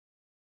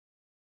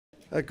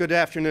Good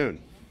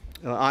afternoon.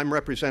 I'm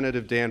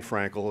Representative Dan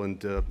Frankel,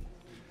 and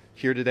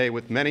here today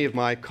with many of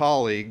my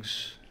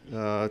colleagues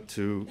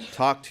to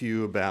talk to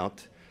you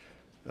about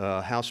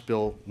House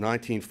Bill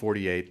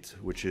 1948,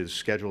 which is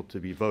scheduled to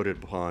be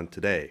voted upon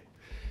today.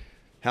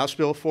 House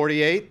Bill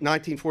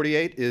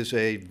 1948 is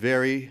a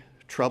very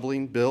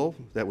troubling bill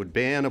that would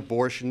ban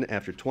abortion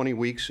after 20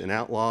 weeks and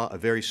outlaw a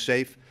very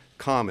safe,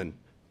 common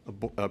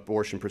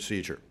abortion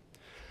procedure.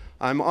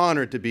 I'm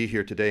honored to be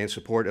here today in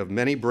support of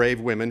many brave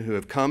women who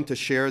have come to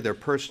share their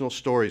personal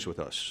stories with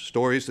us,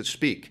 stories that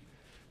speak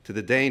to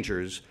the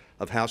dangers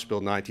of House Bill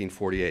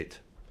 1948.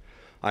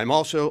 I'm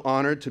also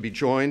honored to be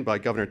joined by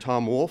Governor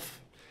Tom Wolf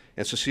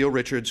and Cecile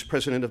Richards,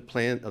 President of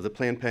the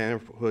Planned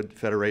Parenthood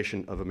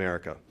Federation of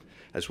America,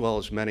 as well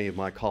as many of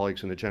my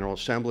colleagues in the General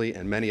Assembly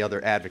and many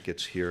other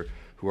advocates here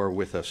who are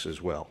with us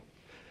as well.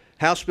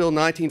 House Bill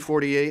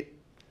 1948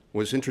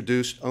 was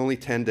introduced only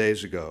 10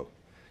 days ago.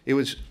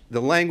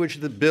 The language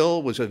of the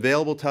bill was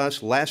available to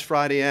us last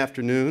Friday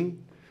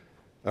afternoon,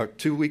 or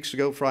 2 weeks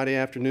ago Friday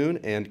afternoon,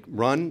 and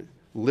run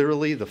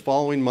literally the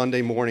following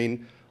Monday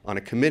morning on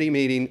a committee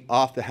meeting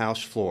off the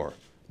House floor.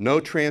 No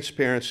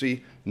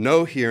transparency,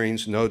 no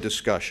hearings, no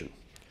discussion.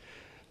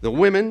 The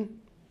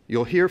women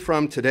you'll hear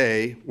from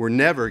today were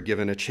never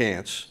given a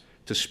chance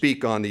to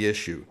speak on the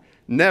issue,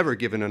 never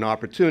given an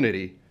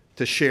opportunity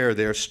to share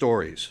their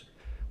stories.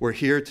 We're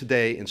here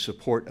today in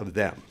support of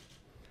them,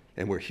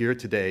 and we're here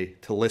today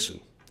to listen.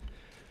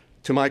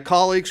 To my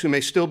colleagues who may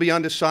still be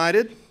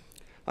undecided,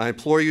 I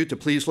implore you to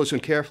please listen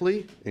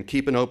carefully and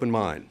keep an open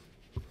mind.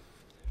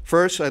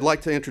 First, I'd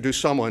like to introduce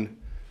someone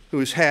who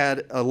has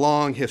had a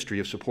long history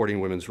of supporting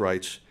women's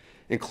rights,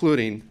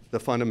 including the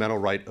fundamental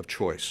right of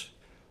choice,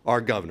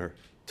 our Governor,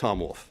 Tom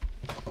Wolf.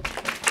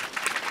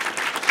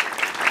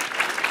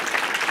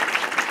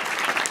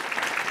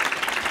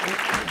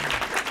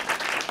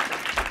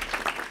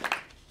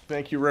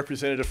 Thank you,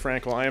 Representative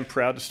Frankel. I am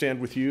proud to stand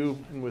with you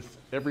and with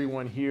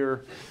everyone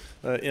here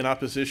in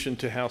opposition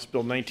to House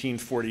Bill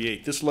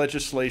 1948. This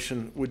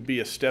legislation would be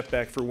a step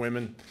back for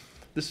women.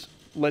 This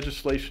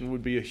legislation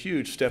would be a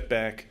huge step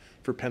back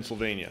for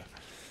Pennsylvania.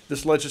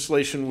 This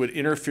legislation would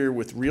interfere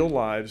with real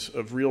lives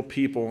of real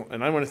people,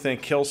 and I want to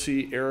thank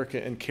Kelsey,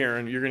 Erica, and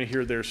Karen. You're going to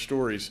hear their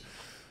stories.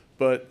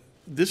 But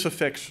this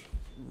affects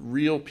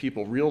real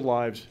people, real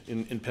lives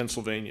in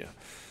Pennsylvania.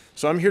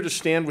 So I'm here to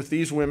stand with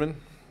these women.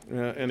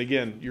 And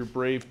again, you're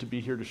brave to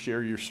be here to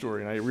share your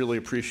story, and I really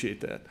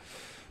appreciate that.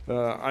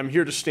 I'm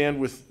here to stand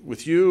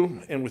with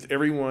you and with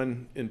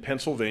everyone in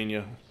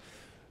Pennsylvania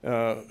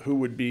who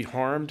would be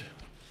harmed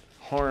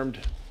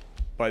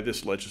by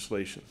this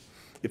legislation.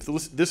 If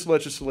this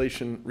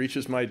legislation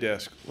reaches my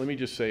desk, let me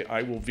just say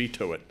I will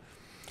veto it.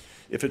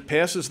 If it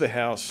passes the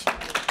House,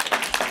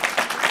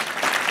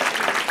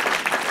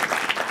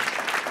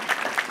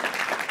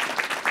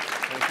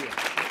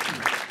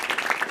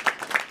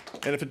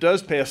 and if it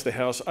does pass the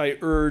House, I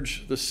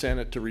urge the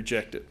Senate to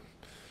reject it.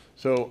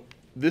 So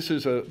this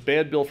is a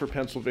bad bill for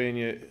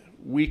Pennsylvania.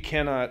 We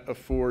cannot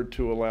afford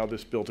to allow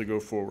this bill to go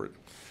forward.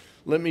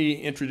 Let me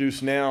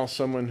introduce now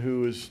someone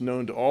who is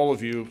known to all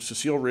of you,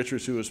 Cecile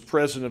Richards, who is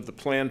president of the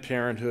Planned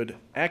Parenthood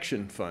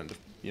Action Fund of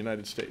the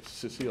United States.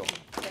 Cecile.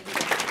 Thank you.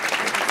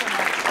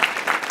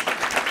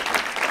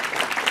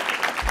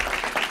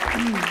 Thank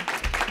you so much.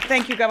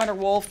 Thank you, Governor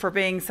Wolf, for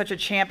being such a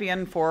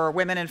champion for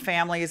women and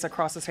families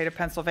across the state of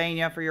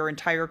Pennsylvania for your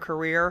entire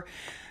career.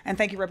 And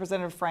thank you,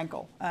 Representative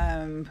Frankel.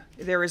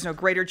 There is no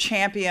greater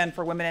champion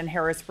for women in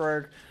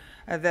Harrisburg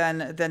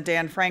than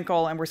Dan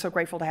Frankel, and we're so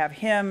grateful to have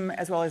him,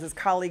 as well as his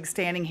colleagues,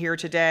 standing here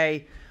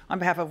today on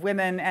behalf of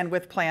women and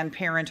with Planned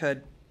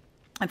Parenthood,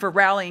 and for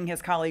rallying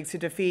his colleagues to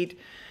defeat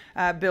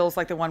bills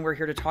like the one we're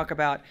here to talk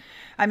about.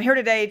 I'm here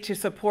today to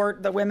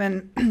support the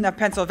women of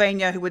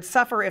Pennsylvania who would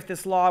suffer if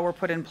this law were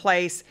put in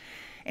place,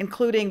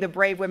 including the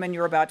brave women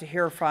you're about to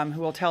hear from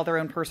who will tell their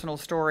own personal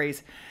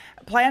stories.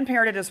 Planned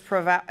Parenthood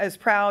is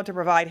proud to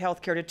provide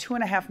health care to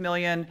 2.5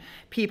 million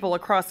people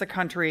across the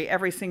country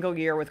every single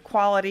year with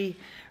quality,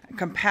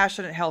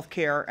 compassionate health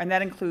care, and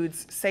that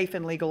includes safe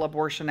and legal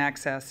abortion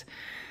access.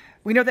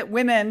 We know that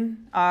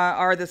women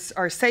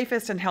are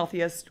safest and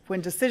healthiest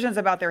when decisions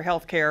about their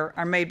health care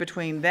are made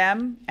between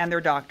them and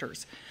their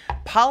doctors.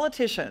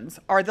 Politicians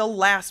are the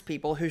last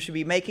people who should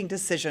be making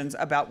decisions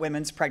about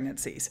women's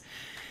pregnancies.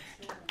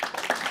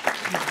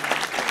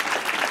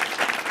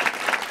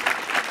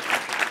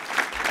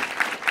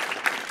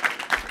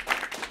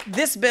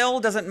 This bill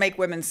doesn't make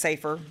women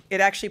safer. It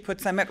actually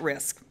puts them at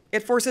risk.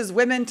 It forces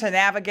women to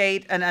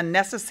navigate an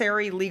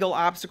unnecessary legal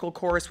obstacle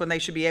course when they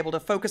should be able to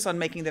focus on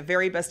making the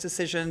very best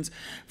decisions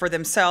for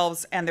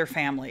themselves and their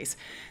families.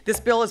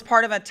 This bill is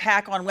part of an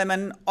attack on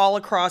women all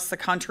across the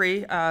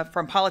country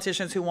from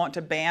politicians who want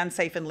to ban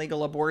safe and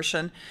legal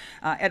abortion.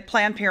 At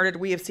Planned Parenthood,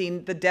 we have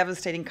seen the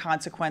devastating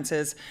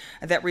consequences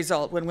that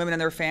result when women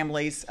and their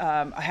families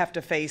have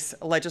to face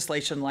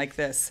legislation like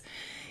this.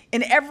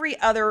 In every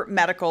other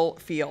medical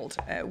field,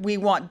 we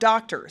want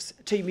doctors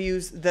to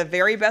use the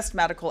very best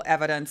medical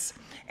evidence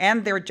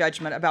and their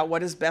judgment about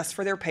what is best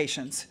for their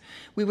patients.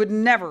 We would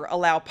never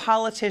allow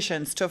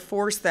politicians to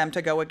force them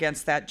to go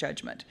against that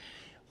judgment.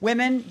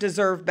 Women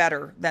deserve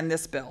better than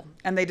this bill,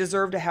 and they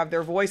deserve to have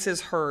their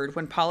voices heard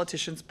when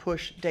politicians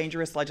push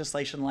dangerous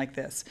legislation like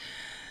this.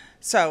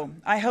 So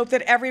I hope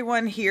that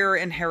everyone here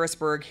in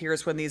Harrisburg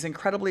hears when these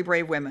incredibly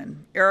brave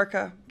women,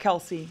 Erica,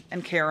 Kelsey,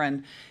 and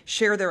Karen,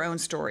 share their own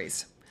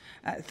stories.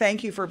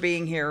 Thank you for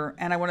being here,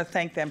 and I want to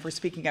thank them for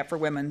speaking up for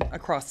women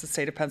across the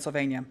state of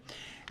Pennsylvania.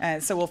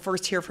 So we'll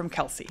first hear from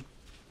Kelsey.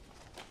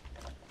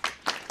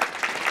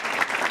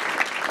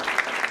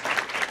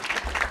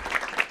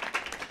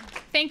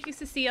 Thank you,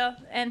 Cecile,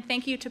 and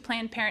thank you to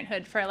Planned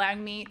Parenthood for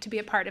allowing me to be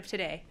a part of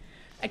today.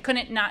 I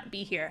couldn't not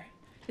be here.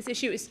 This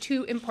issue is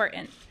too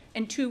important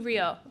and too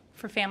real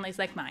for families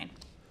like mine.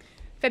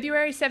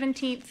 February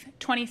 17th,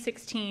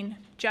 2016,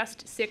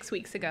 just 6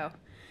 weeks ago.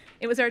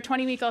 It was our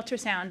 20-week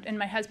ultrasound, and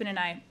my husband and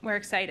I were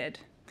excited.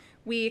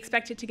 We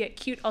expected to get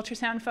cute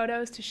ultrasound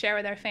photos to share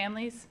with our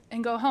families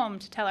and go home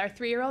to tell our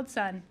 3-year-old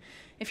son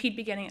if he'd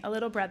be getting a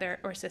little brother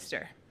or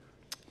sister.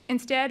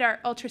 Instead, our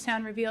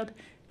ultrasound revealed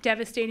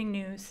devastating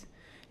news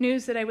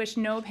that I wish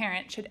no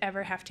parent should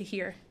ever have to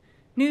hear,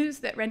 news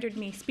that rendered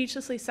me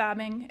speechlessly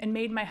sobbing and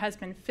made my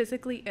husband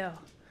physically ill.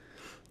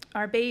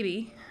 Our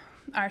baby,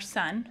 our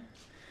son,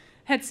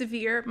 had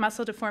severe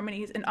muscle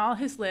deformities in all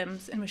his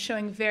limbs and was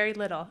showing very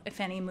little,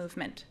 if any,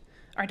 movement.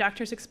 Our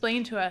doctors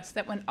explained to us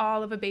that when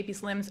all of a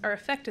baby's limbs are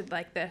affected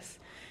like this,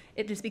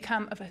 it is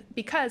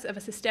because of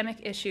a systemic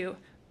issue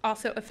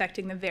also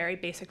affecting the very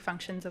basic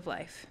functions of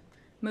life: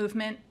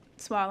 movement,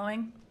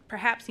 swallowing,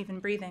 perhaps even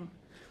breathing.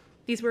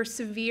 These were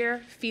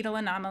severe fetal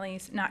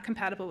anomalies not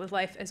compatible with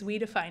life as we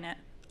define it,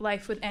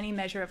 life with any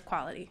measure of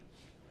quality.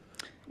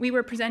 We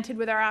were presented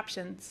with our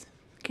options: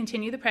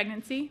 continue the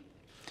pregnancy,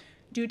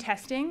 do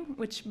testing,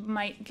 which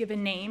might give a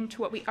name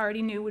to what we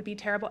already knew would be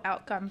terrible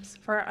outcomes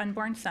for our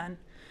unborn son,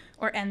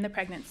 or end the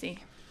pregnancy.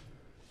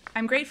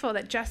 I'm grateful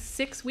that just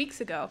 6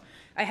 weeks ago,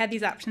 I had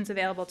these options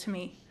available to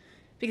me,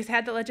 because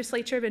had the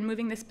legislature been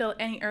moving this bill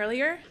any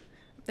earlier,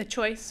 the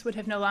choice would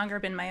have no longer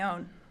been my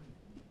own.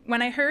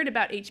 When I heard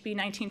about HB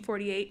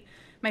 1948,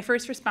 my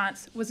first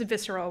response was a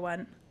visceral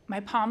one. My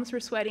palms were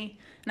sweaty,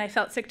 and I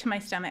felt sick to my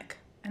stomach,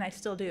 and I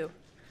still do.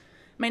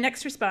 My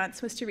next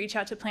response was to reach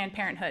out to Planned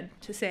Parenthood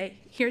to say,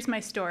 here's my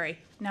story,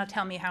 now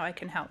tell me how I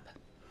can help.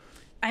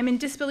 I'm in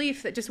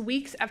disbelief that just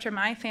weeks after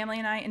my family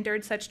and I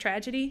endured such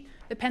tragedy,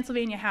 the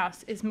Pennsylvania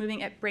House is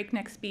moving at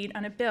breakneck speed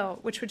on a bill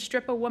which would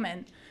strip a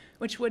woman,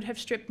 which would have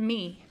stripped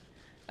me,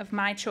 of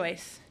my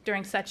choice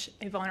during such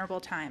a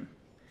vulnerable time.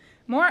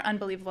 More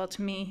unbelievable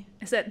to me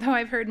is that though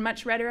I've heard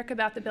much rhetoric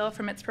about the bill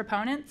from its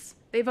proponents,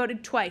 they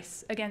voted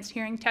twice against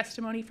hearing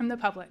testimony from the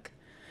public,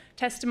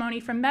 testimony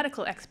from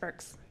medical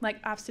experts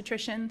like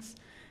obstetricians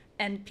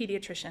and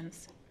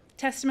pediatricians,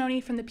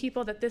 testimony from the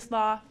people that this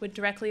law would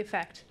directly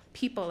affect,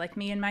 people like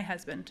me and my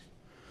husband.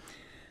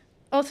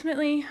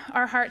 Ultimately,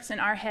 our hearts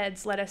and our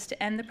heads led us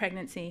to end the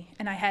pregnancy,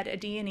 and I had a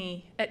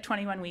D&E at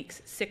 21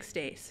 weeks, 6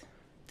 days.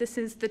 This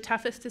is the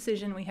toughest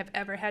decision we have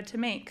ever had to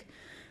make,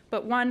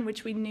 but one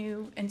which we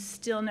knew and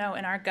still know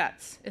in our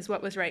guts is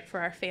what was right for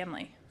our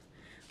family.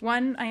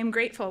 One I am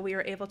grateful we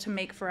were able to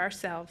make for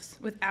ourselves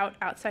without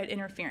outside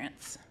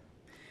interference.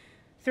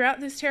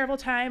 Throughout this terrible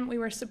time, we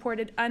were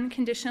supported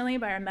unconditionally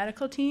by our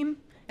medical team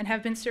and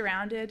have been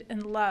surrounded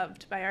and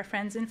loved by our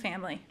friends and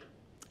family.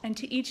 And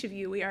to each of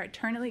you, we are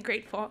eternally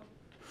grateful.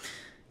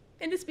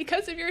 It is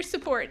because of your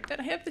support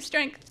that I have the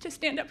strength to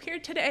stand up here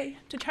today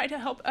to try to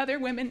help other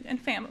women and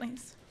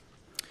families.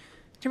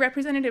 To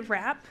Representative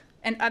Rapp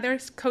and other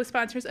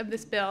co-sponsors of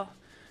this bill,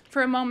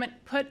 for a moment,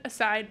 put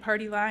aside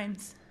party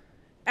lines.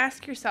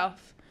 Ask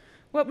yourself,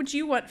 what would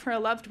you want for a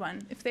loved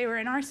one if they were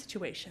in our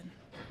situation?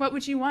 What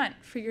would you want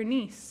for your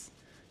niece,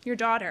 your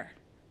daughter,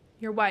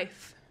 your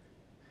wife?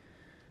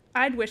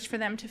 I'd wish for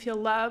them to feel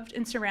loved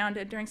and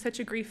surrounded during such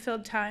a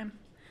grief-filled time,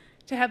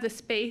 to have the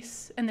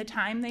space and the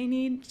time they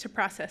need to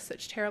process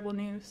such terrible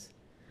news.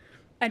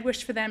 I'd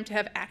wish for them to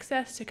have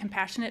access to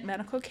compassionate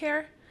medical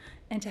care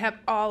and to have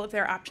all of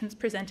their options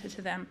presented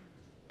to them.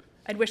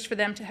 I'd wish for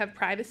them to have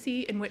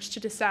privacy in which to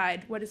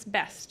decide what is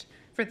best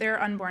for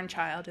their unborn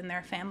child and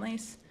their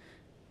families.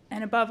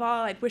 And above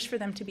all, I'd wish for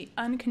them to be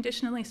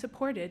unconditionally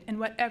supported in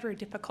whatever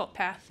difficult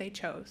path they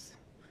chose.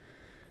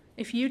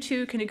 If you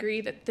too can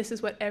agree that this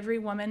is what every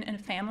woman and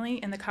family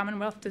in the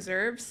Commonwealth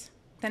deserves,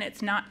 then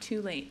it's not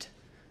too late.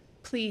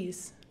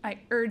 Please, I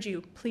urge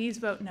you, please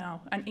vote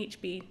no on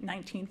HB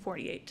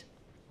 1948.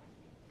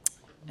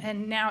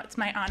 And now it's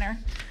my honor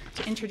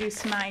to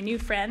introduce my new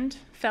friend,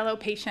 fellow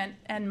patient,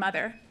 and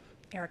mother,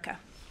 Erica.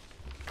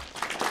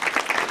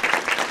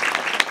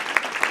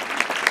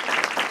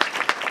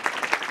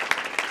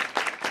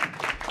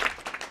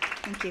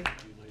 Thank you.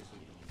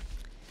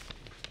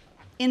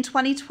 In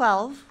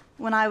 2012,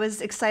 when I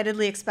was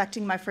excitedly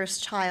expecting my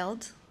first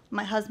child,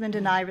 my husband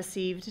and I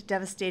received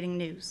devastating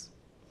news.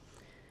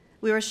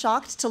 We were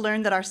shocked to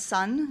learn that our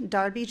son,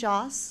 Darby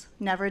Joss,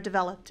 never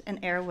developed an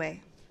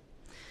airway.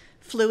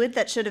 Fluid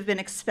that should have been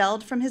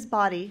expelled from his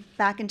body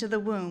back into the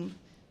womb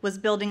was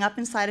building up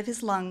inside of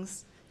his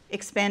lungs,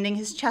 expanding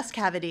his chest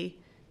cavity,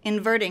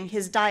 inverting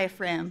his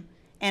diaphragm,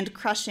 and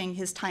crushing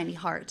his tiny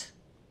heart.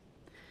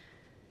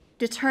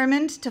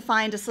 Determined to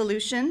find a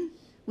solution,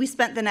 we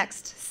spent the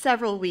next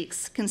several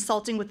weeks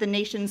consulting with the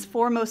nation's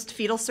foremost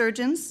fetal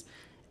surgeons,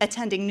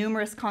 attending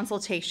numerous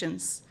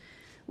consultations.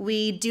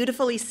 We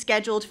dutifully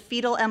scheduled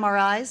fetal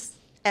MRIs,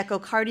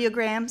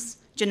 echocardiograms,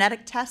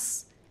 genetic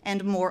tests,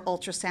 and more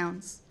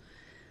ultrasounds.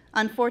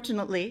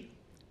 Unfortunately,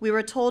 we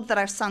were told that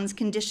our son's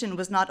condition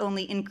was not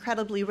only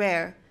incredibly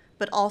rare,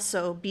 but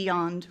also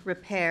beyond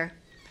repair.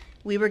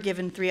 We were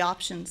given 3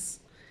 options.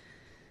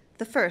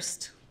 The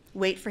first,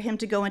 wait for him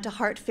to go into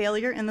heart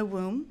failure in the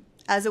womb,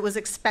 as it was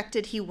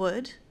expected he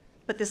would,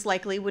 but this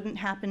likely wouldn't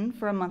happen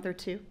for a month or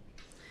 2.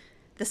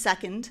 The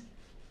second,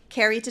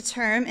 carry to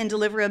term and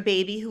deliver a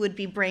baby who would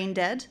be brain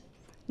dead,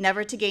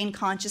 never to gain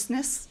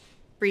consciousness,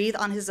 breathe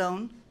on his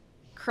own,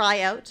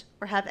 cry out,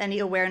 or have any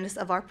awareness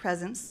of our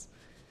presence.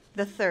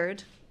 The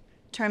third,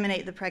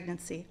 terminate the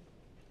pregnancy.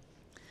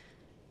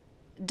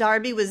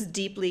 Darby was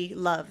deeply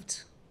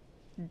loved,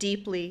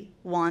 deeply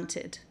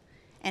wanted,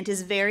 and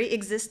his very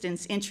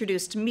existence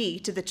introduced me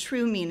to the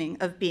true meaning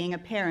of being a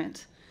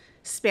parent,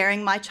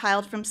 sparing my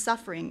child from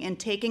suffering and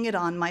taking it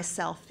on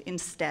myself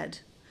instead.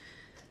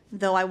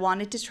 Though I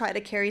wanted to try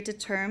to carry to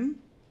term,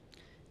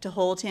 to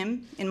hold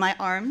him in my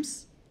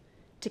arms,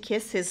 to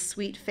kiss his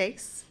sweet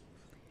face,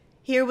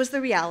 here was the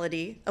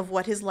reality of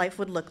what his life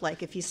would look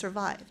like if he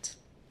survived.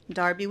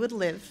 Darby would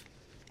live,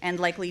 and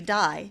likely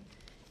die,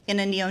 in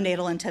a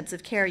neonatal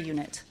intensive care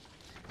unit.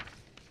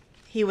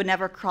 He would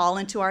never crawl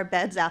into our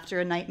beds after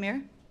a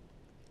nightmare,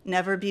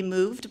 never be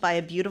moved by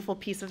a beautiful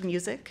piece of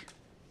music.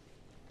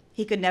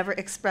 He could never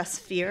express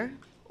fear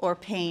or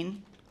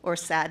pain or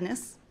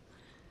sadness.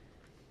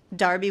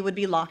 Darby would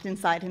be locked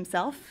inside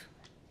himself,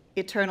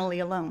 eternally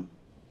alone.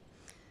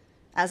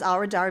 As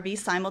our Darby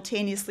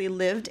simultaneously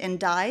lived and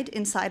died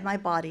inside my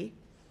body,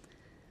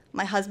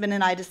 my husband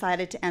and I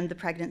decided to end the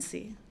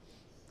pregnancy.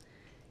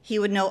 He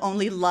would know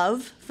only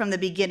love from the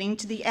beginning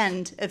to the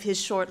end of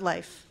his short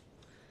life.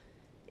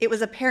 It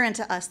was apparent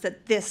to us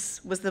that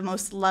this was the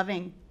most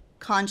loving,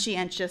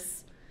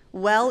 conscientious,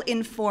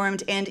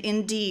 well-informed, and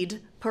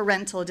indeed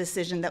parental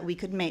decision that we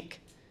could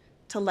make,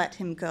 to let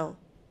him go.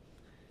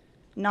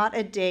 Not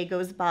a day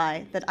goes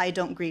by that I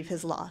don't grieve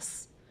his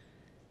loss.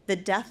 The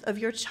death of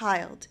your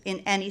child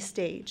in any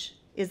stage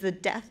is the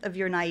death of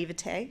your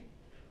naivete,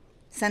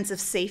 sense of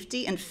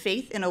safety and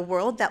faith in a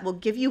world that will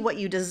give you what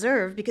you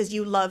deserve because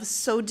you love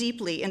so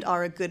deeply and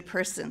are a good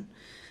person.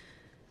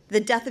 The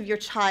death of your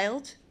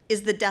child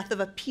is the death of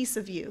a piece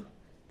of you,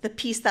 the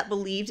piece that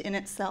believed in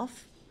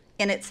itself,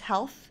 in its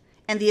health,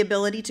 and the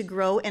ability to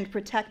grow and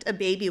protect a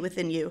baby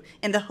within you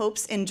in the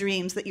hopes and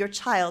dreams that your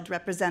child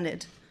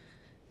represented.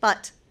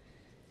 But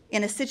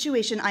in a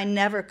situation I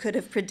never could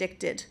have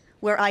predicted,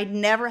 where I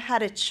never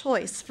had a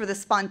choice for the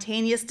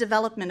spontaneous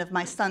development of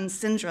my son's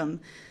syndrome,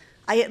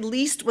 I at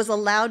least was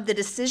allowed the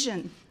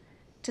decision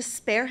to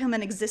spare him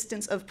an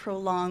existence of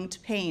prolonged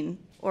pain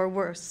or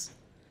worse.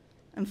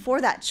 And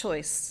for that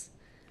choice,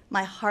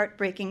 my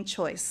heartbreaking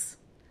choice,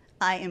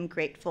 I am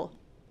grateful.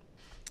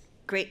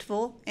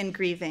 Grateful and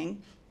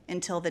grieving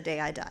until the day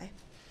I die.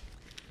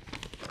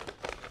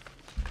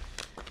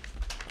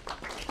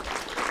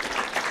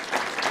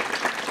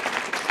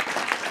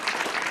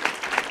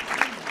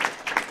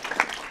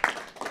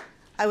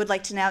 I would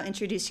like to now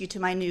introduce you to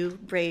my new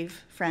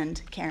brave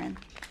friend, Karen.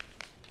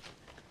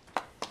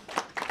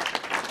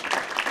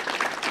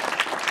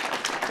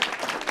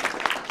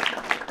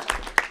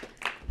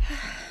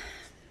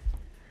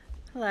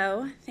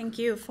 Hello, thank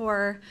you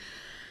for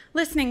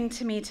listening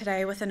to me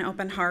today with an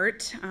open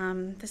heart.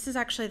 This is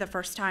actually the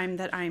first time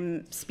that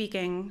I'm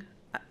speaking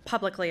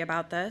publicly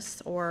about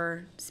this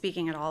or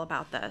speaking at all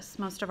about this.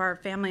 Most of our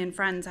family and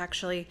friends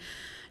actually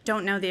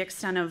don't know the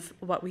extent of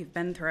what we've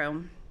been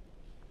through.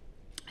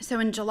 So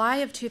in July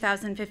of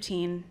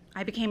 2015,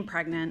 I became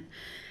pregnant,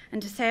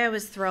 and to say I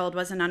was thrilled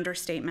was an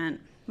understatement.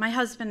 My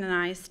husband and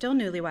I, still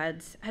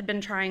newlyweds, had been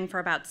trying for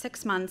about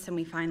 6 months, and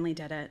we finally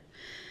did it.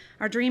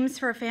 Our dreams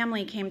for a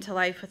family came to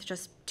life with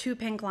just 2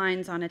 pink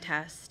lines on a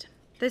test.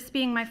 This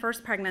being my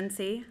first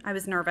pregnancy, I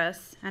was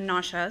nervous and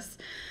nauseous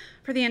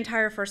for the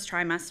entire first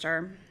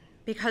trimester.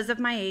 Because of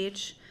my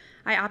age,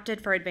 I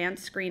opted for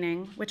advanced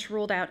screening, which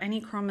ruled out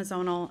any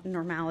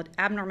chromosomal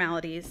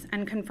abnormalities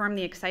and confirmed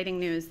the exciting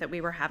news that we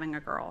were having a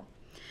girl.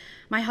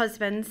 My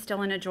husband,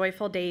 still in a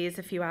joyful daze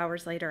a few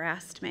hours later,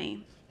 asked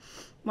me,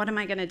 "What am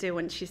I going to do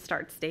when she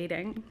starts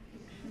dating?"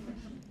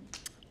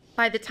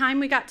 By the time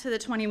we got to the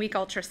 20-week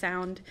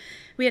ultrasound,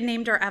 we had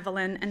named her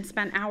Evelyn and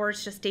spent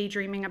hours just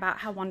daydreaming about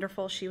how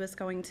wonderful she was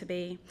going to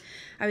be.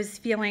 I was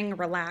feeling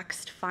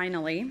relaxed,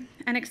 finally,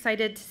 and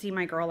excited to see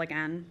my girl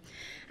again.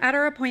 At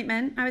our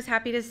appointment, I was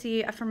happy to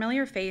see a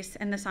familiar face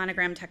in the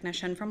sonogram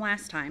technician from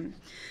last time.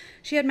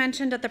 She had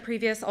mentioned at the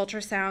previous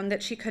ultrasound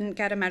that she couldn't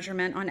get a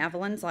measurement on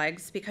Evelyn's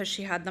legs because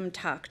she had them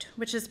tucked,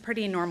 which is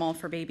pretty normal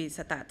for babies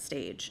at that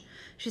stage.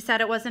 She said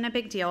it wasn't a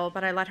big deal,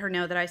 but I let her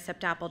know that I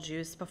sipped apple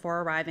juice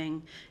before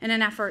arriving in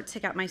an effort to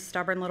get my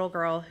stubborn little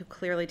girl, who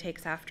clearly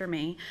takes after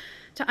me,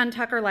 to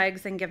untuck her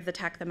legs and give the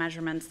tech the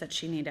measurements that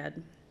she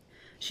needed.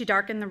 She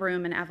darkened the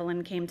room and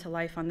Evelyn came to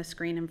life on the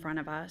screen in front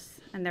of us,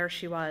 and there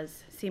she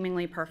was,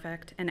 seemingly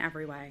perfect in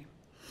every way.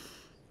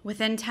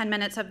 Within 10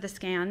 minutes of the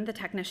scan, the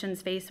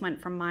technician's face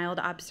went from mild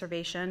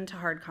observation to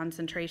hard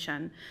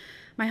concentration.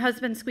 My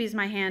husband squeezed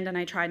my hand and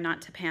I tried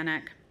not to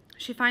panic.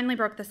 She finally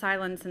broke the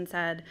silence and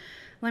said,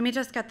 "Let me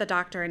just get the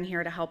doctor in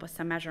here to help with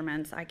some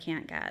measurements I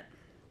can't get."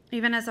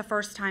 Even as a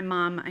first-time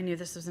mom, I knew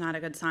this was not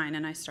a good sign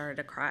and I started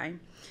to cry.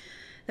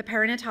 The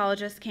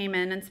perinatologist came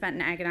in and spent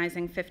an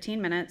agonizing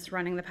 15 minutes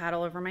running the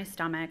paddle over my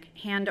stomach,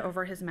 hand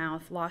over his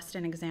mouth, lost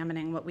in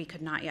examining what we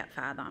could not yet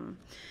fathom.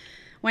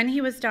 When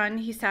he was done,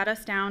 he sat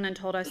us down and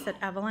told us that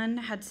Evelyn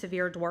had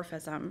severe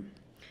dwarfism.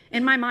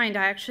 In my mind,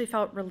 I actually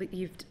felt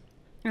relieved,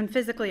 and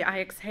physically I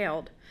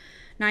exhaled.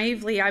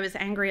 Naively, I was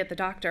angry at the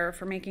doctor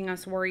for making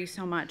us worry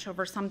so much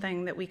over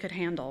something that we could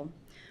handle.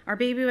 Our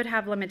baby would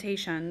have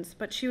limitations,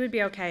 but she would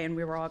be okay and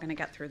we were all going to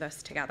get through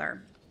this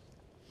together.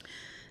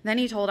 Then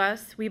he told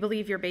us, "We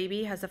believe your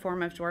baby has a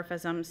form of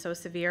dwarfism so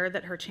severe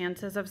that her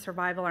chances of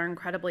survival are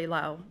incredibly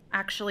low,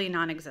 actually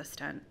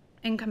non-existent,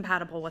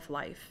 incompatible with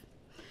life."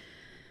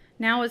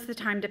 Now is the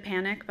time to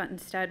panic, but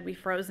instead we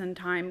froze in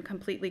time,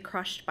 completely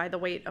crushed by the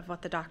weight of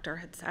what the doctor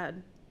had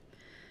said.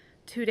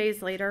 2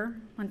 days later,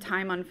 when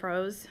time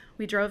unfroze,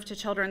 we drove to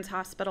Children's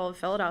Hospital of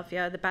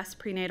Philadelphia, the best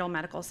prenatal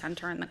medical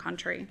center in the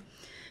country.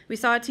 We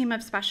saw a team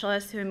of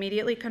specialists who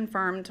immediately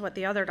confirmed what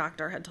the other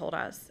doctor had told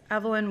us.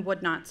 Evelyn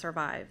would not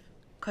survive,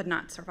 could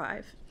not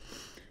survive.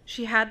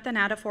 She had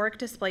thanatophoric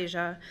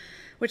dysplasia,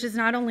 which is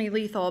not only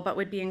lethal, but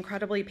would be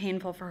incredibly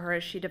painful for her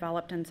as she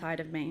developed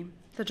inside of me.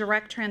 The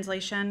direct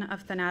translation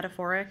of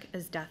thanatophoric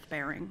is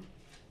death-bearing.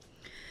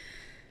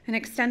 An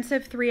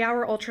extensive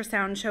 3-hour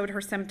ultrasound showed her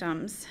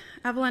symptoms.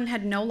 Evelyn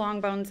had no long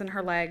bones in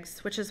her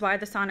legs, which is why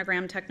the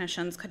sonogram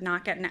technicians could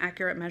not get an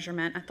accurate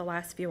measurement at the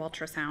last few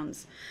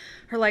ultrasounds.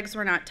 Her legs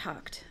were not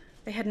tucked.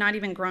 They had not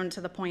even grown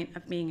to the point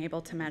of being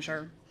able to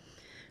measure.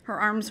 Her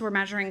arms were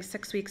measuring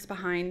 6 weeks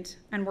behind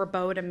and were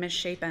bowed and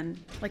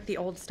misshapen, like the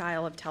old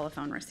style of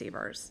telephone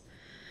receivers.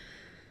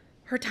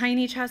 Her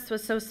tiny chest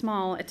was so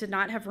small it did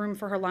not have room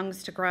for her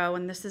lungs to grow,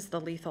 and this is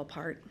the lethal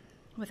part.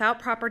 Without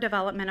proper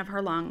development of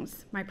her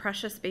lungs, my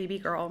precious baby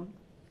girl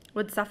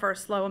would suffer a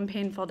slow and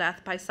painful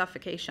death by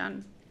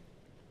suffocation.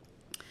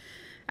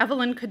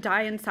 Evelyn could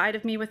die inside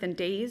of me within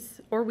days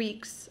or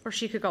weeks, or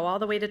she could go all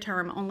the way to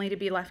term only to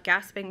be left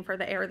gasping for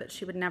the air that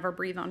she would never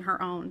breathe on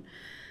her own.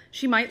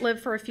 She might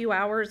live for a few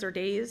hours or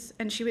days,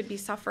 and she would be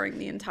suffering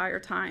the entire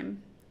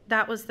time.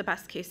 That was the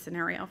best case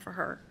scenario for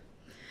her.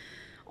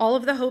 All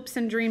of the hopes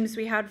and dreams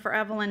we had for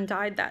Evelyn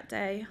died that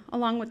day,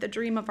 along with the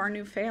dream of our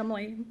new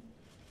family.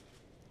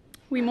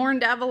 We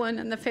mourned Evelyn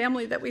and the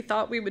family that we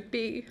thought we would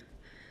be.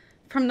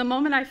 From the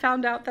moment I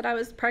found out that I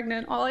was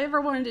pregnant, all I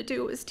ever wanted to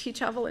do was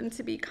teach Evelyn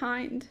to be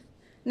kind.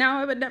 Now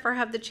I would never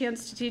have the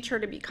chance to teach her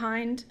to be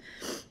kind,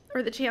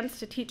 or the chance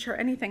to teach her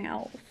anything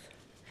else.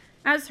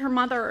 As her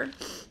mother,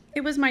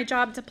 it was my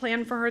job to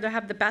plan for her to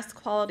have the best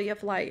quality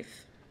of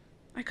life.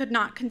 I could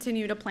not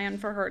continue to plan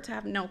for her to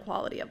have no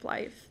quality of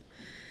life.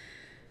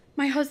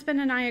 My husband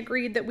and I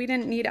agreed that we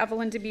didn't need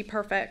Evelyn to be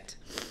perfect,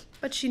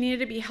 but she needed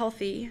to be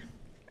healthy,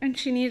 and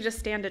she needed to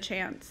stand a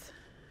chance.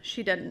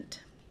 She didn't.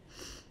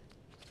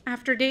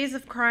 After days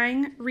of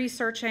crying,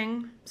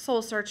 researching,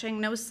 soul-searching,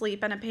 no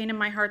sleep, and a pain in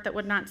my heart that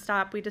would not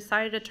stop, we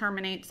decided to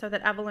terminate so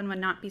that Evelyn would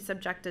not be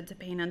subjected to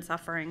pain and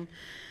suffering.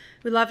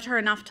 We loved her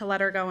enough to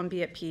let her go and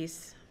be at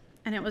peace,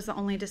 and it was the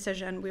only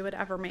decision we would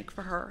ever make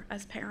for her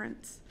as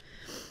parents.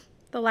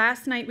 The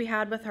last night we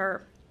had with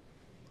her,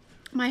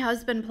 my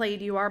husband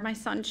played "You Are My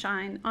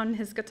Sunshine" on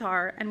his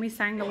guitar, and we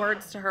sang the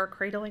words to her,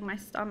 cradling my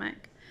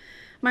stomach.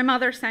 My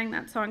mother sang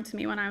that song to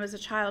me when I was a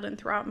child, and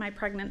throughout my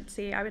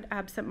pregnancy, I would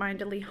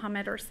absentmindedly hum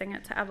it or sing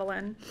it to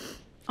Evelyn.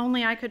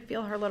 Only I could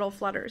feel her little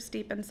flutters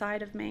deep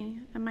inside of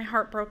me, and my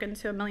heart broke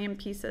into a million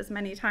pieces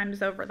many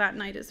times over that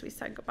night as we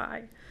said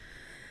goodbye.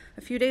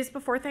 A few days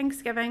before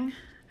Thanksgiving,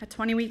 at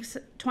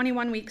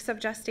 21 weeks of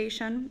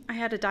gestation, I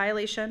had a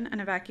dilation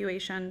and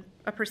evacuation,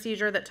 a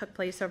procedure that took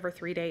place over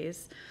 3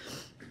 days.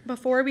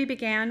 Before we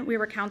began, we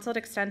were counseled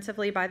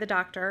extensively by the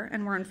doctor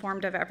and were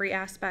informed of every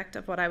aspect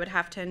of what I would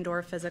have to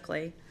endure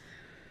physically.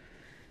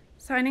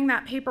 Signing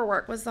that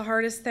paperwork was the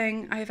hardest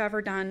thing I have ever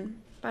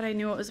done, but I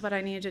knew it was what I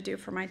needed to do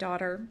for my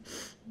daughter.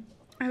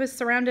 I was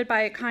surrounded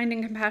by a kind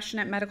and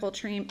compassionate medical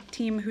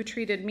team who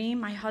treated me,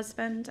 my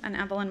husband, and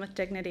Evelyn with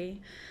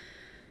dignity.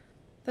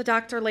 The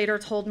doctor later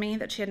told me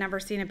that she had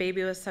never seen a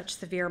baby with such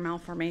severe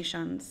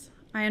malformations.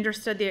 I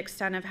understood the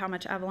extent of how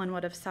much Evelyn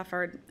would have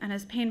suffered, and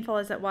as painful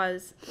as it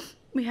was,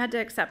 we had to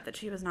accept that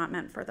she was not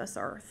meant for this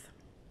earth.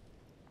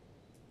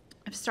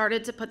 I've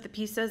started to put the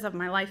pieces of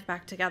my life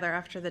back together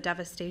after the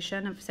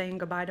devastation of saying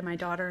goodbye to my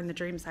daughter and the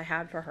dreams I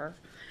had for her.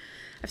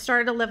 I've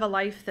started to live a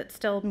life that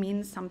still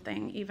means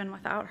something, even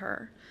without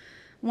her.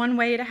 One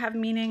way to have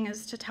meaning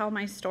is to tell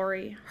my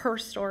story, her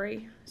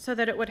story, so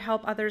that it would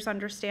help others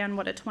understand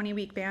what a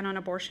 20-week ban on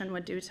abortion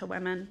would do to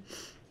women.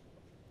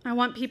 I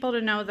want people to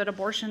know that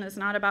abortion is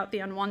not about the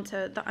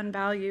unwanted, the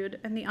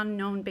unvalued, and the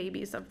unknown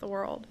babies of the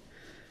world.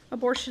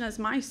 Abortion is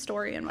my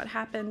story and what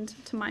happened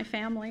to my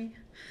family.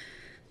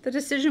 The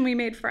decision we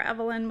made for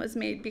Evelyn was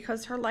made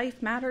because her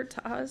life mattered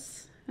to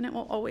us, and it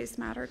will always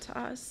matter to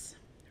us.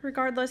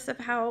 Regardless of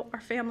how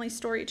our family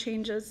story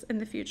changes in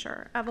the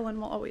future, Evelyn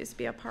will always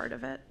be a part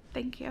of it.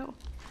 Thank you.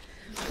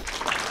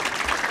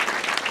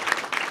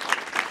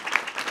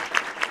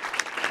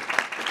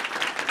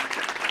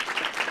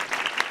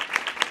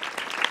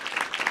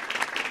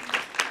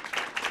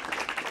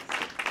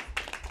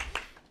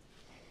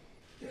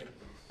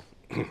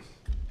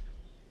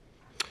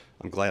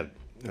 I'm glad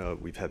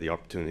we've had the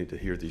opportunity to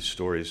hear these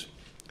stories,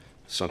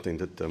 something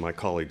that my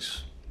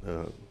colleagues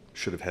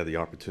should have had the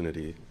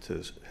opportunity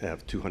to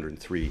have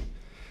 203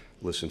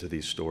 listen to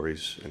these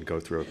stories and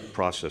go through a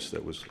process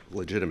that was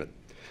legitimate.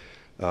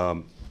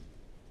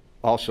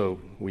 Also,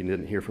 we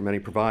didn't hear from any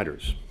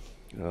providers,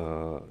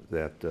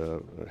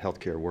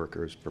 healthcare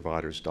workers,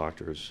 providers,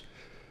 doctors,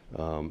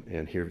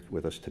 and here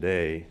with us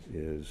today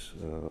is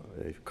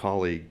a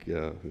colleague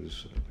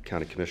who's a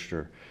county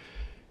commissioner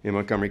in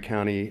Montgomery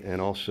County,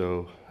 and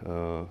also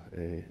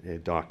a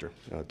doctor,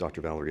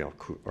 Dr. Valerie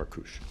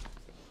Arkush.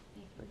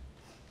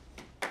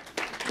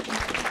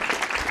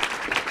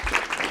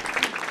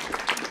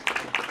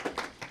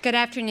 Good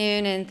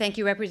afternoon, and thank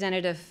you,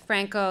 Representative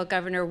Frankel,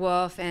 Governor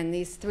Wolf, and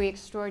these three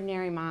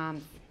extraordinary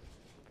moms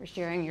for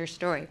sharing your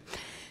story.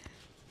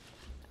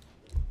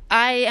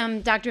 I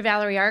am Dr.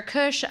 Valerie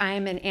Arkush. I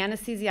am an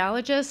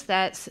anesthesiologist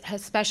that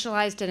has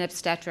specialized in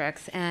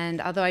obstetrics,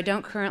 and although I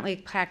don't currently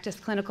practice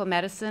clinical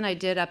medicine, I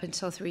did up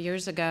until 3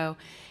 years ago,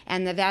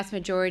 and the vast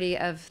majority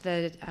of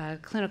the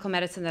clinical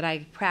medicine that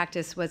I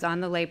practiced was on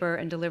the labor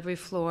and delivery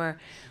floor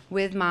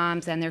with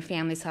moms and their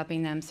families,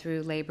 helping them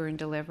through labor and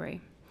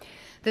delivery.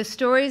 The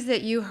stories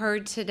that you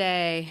heard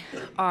today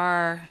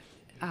are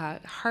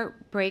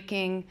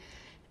heartbreaking,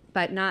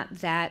 but not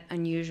that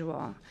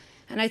unusual.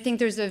 And I think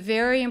there's a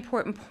very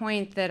important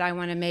point that I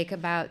want to make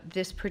about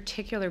this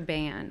particular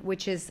ban,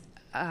 which is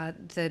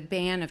the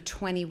ban of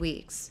 20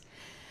 weeks.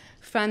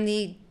 From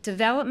the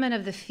development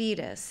of the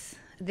fetus,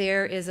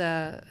 there is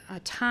a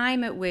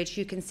time at which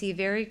you can see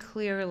very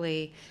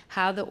clearly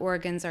how the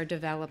organs are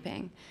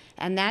developing.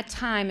 And that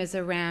time is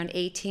around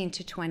 18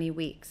 to 20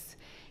 weeks.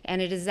 And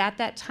it is at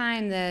that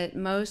time that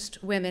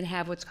most women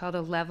have what's called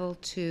a level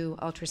 2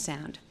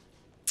 ultrasound.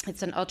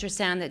 It's an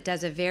ultrasound that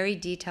does a very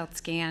detailed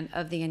scan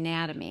of the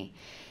anatomy.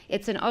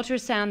 It's an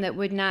ultrasound that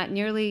would not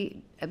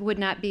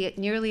be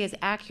nearly as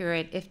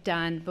accurate if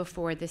done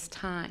before this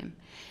time.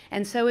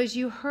 And so as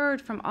you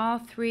heard from all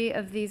three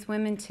of these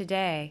women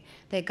today,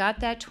 they got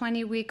that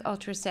 20-week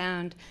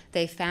ultrasound,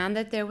 they found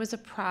that there was a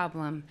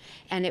problem,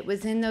 and it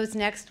was in those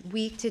next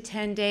week to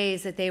 10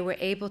 days that they were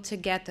able to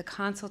get the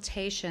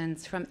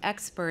consultations from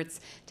experts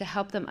to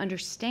help them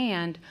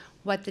understand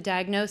what the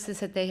diagnosis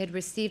that they had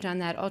received on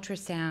that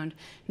ultrasound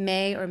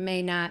may or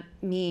may not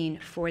mean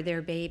for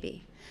their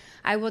baby.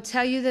 I will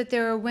tell you that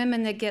there are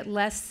women that get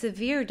less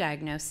severe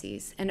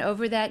diagnoses, and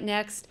over that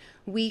next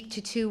week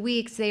to 2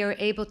 weeks, they are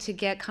able to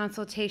get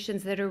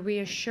consultations that are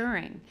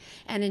reassuring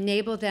and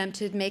enable them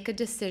to make a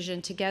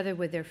decision together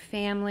with their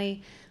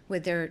family,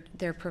 with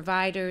their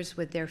providers,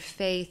 with their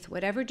faith,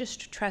 whatever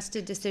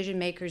trusted decision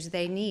makers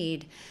they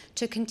need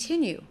to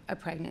continue a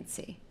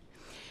pregnancy.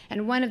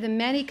 And one of the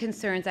many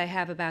concerns I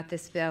have about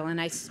this bill,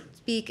 and I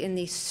speak in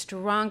the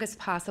strongest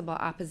possible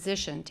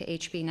opposition to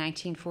HB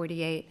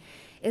 1948,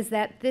 is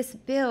that this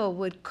bill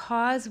would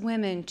cause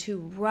women to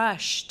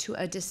rush to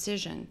a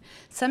decision,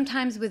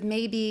 sometimes with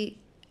maybe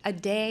a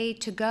day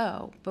to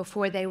go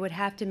before they would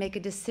have to make a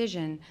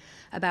decision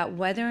about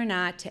whether or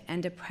not to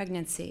end a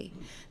pregnancy.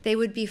 They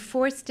would be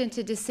forced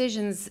into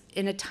decisions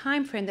in a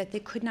time frame that they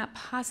could not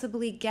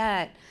possibly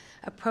get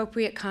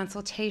appropriate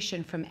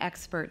consultation from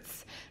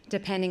experts,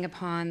 depending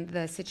upon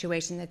the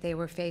situation that they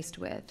were faced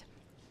with.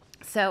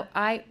 So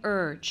I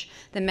urge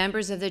the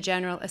members of the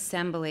General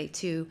Assembly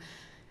to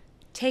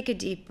take a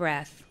deep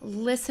breath,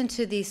 listen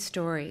to these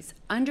stories,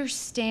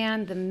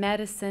 understand the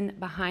medicine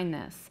behind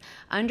this,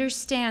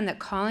 understand that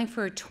calling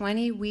for a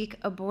 20-week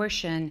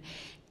abortion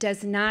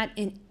does not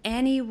in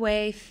any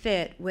way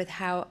fit with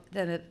how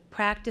the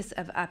practice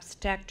of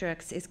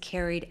obstetrics is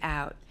carried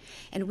out.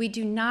 And we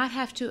do not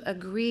have to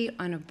agree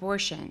on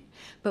abortion,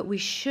 but we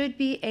should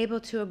be able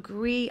to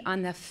agree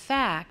on the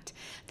fact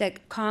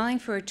that calling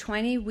for a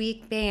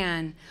 20-week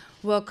ban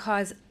will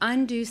cause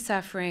undue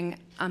suffering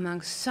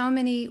among so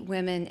many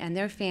women and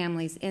their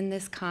families in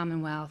this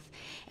Commonwealth.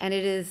 And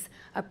it is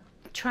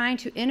trying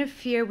to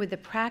interfere with the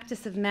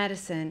practice of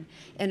medicine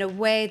in a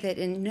way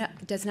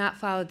that does not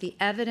follow the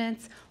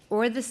evidence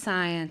or the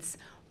science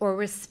or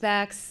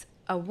respects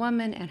a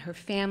woman and her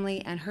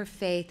family and her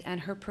faith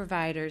and her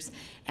providers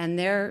and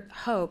their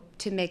hope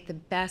to make the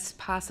best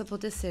possible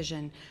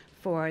decision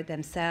for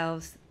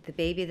themselves, the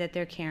baby that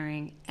they're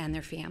carrying, and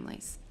their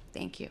families.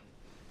 Thank you.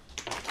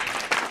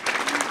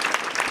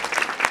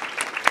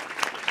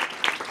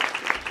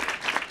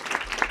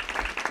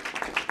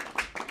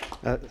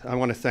 I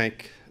want to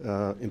thank,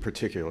 in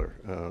particular,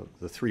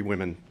 the three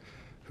women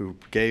who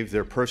gave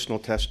their personal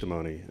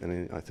testimony,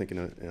 and I think in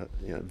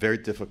a very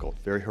difficult,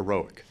 very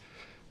heroic,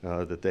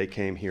 that they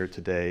came here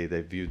today.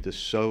 They viewed this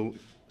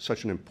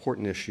such an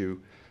important issue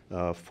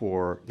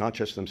for not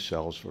just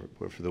themselves,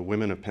 but for the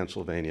women of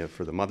Pennsylvania,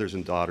 for the mothers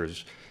and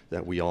daughters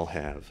that we all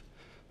have,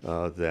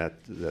 that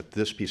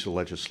this piece of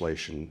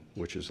legislation,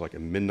 which is like a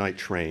midnight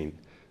train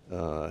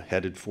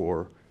headed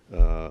for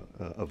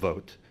a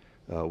vote,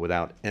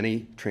 without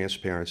any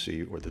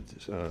transparency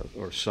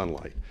or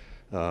sunlight,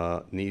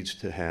 needs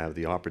to have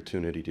the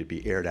opportunity to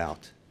be aired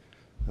out,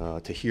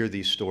 to hear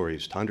these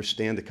stories, to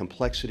understand the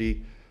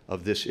complexity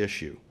of this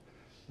issue.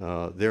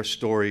 Their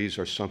stories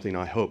are something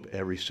I hope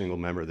every single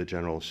member of the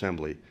General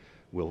Assembly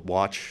will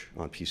watch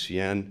on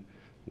PCN,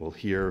 will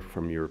hear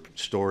from your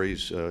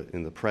stories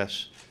in the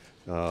press,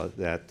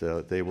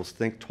 that they will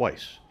think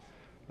twice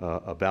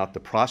about the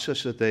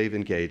process that they've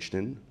engaged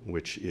in,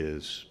 which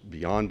is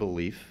beyond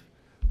belief,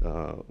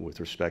 with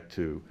respect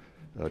to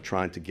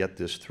trying to get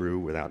this through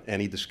without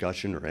any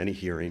discussion or any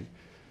hearing,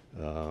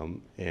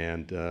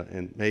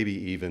 and maybe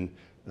even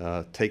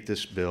take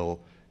this bill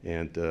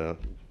and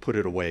put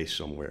it away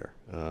somewhere,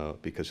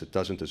 because it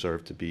doesn't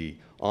deserve to be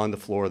on the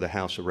floor of the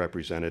House of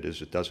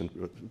Representatives. It doesn't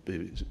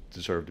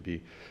deserve to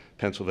be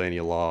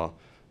Pennsylvania law.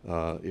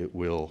 It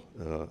will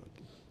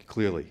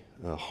clearly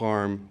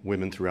harm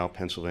women throughout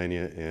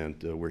Pennsylvania,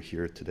 and we're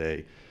here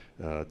today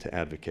to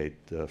advocate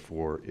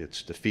for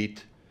its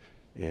defeat.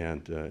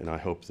 And I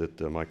hope that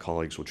my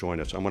colleagues will join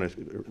us. I want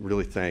to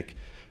really thank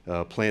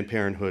Planned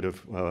Parenthood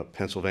of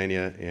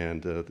Pennsylvania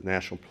and the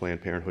National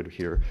Planned Parenthood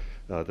here.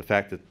 The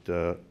fact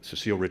that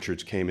Cecile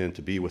Richards came in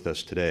to be with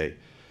us today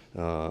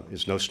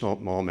is no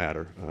small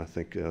matter. I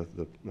think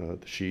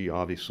she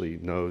obviously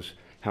knows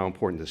how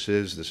important this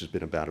is. This has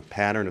been about a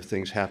pattern of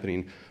things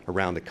happening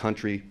around the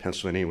country.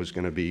 Pennsylvania was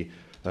going to be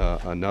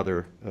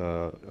another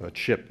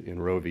chip in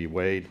Roe v.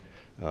 Wade.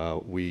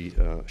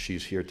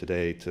 She's here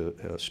today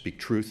to speak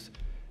truth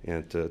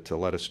and to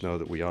let us know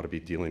that we ought to be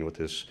dealing with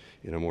this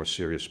in a more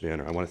serious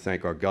manner. I want to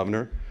thank our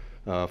governor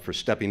for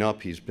stepping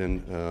up. He's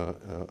been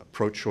a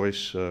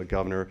pro-choice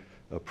governor,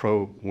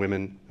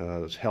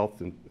 pro-women's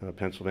health in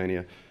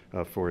Pennsylvania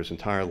for his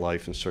entire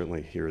life, and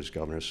certainly here as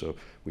governor. So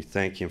we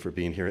thank him for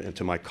being here. And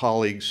to my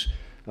colleagues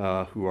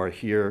who are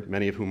here,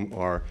 many of whom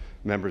are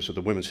members of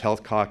the Women's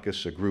Health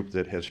Caucus, a group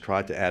that has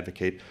tried to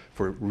advocate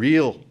for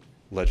real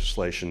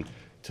legislation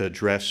to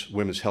address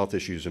women's health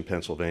issues in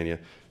Pennsylvania,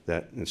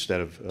 that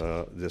instead of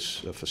this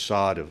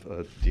facade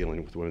of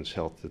dealing with women's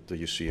health that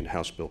you see in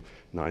House Bill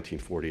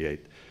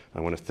 1948. I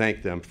want to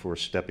thank them for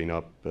stepping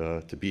up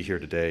to be here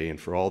today and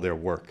for all their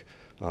work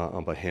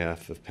on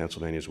behalf of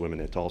Pennsylvania's women,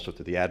 and also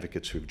to the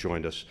advocates who've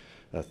joined us.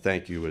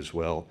 Thank you as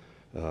well.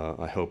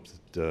 I hope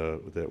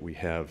that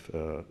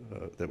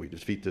we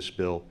defeat this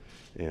bill,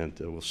 and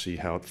we'll see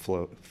how it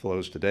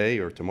flows today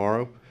or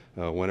tomorrow,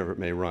 whenever it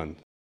may run.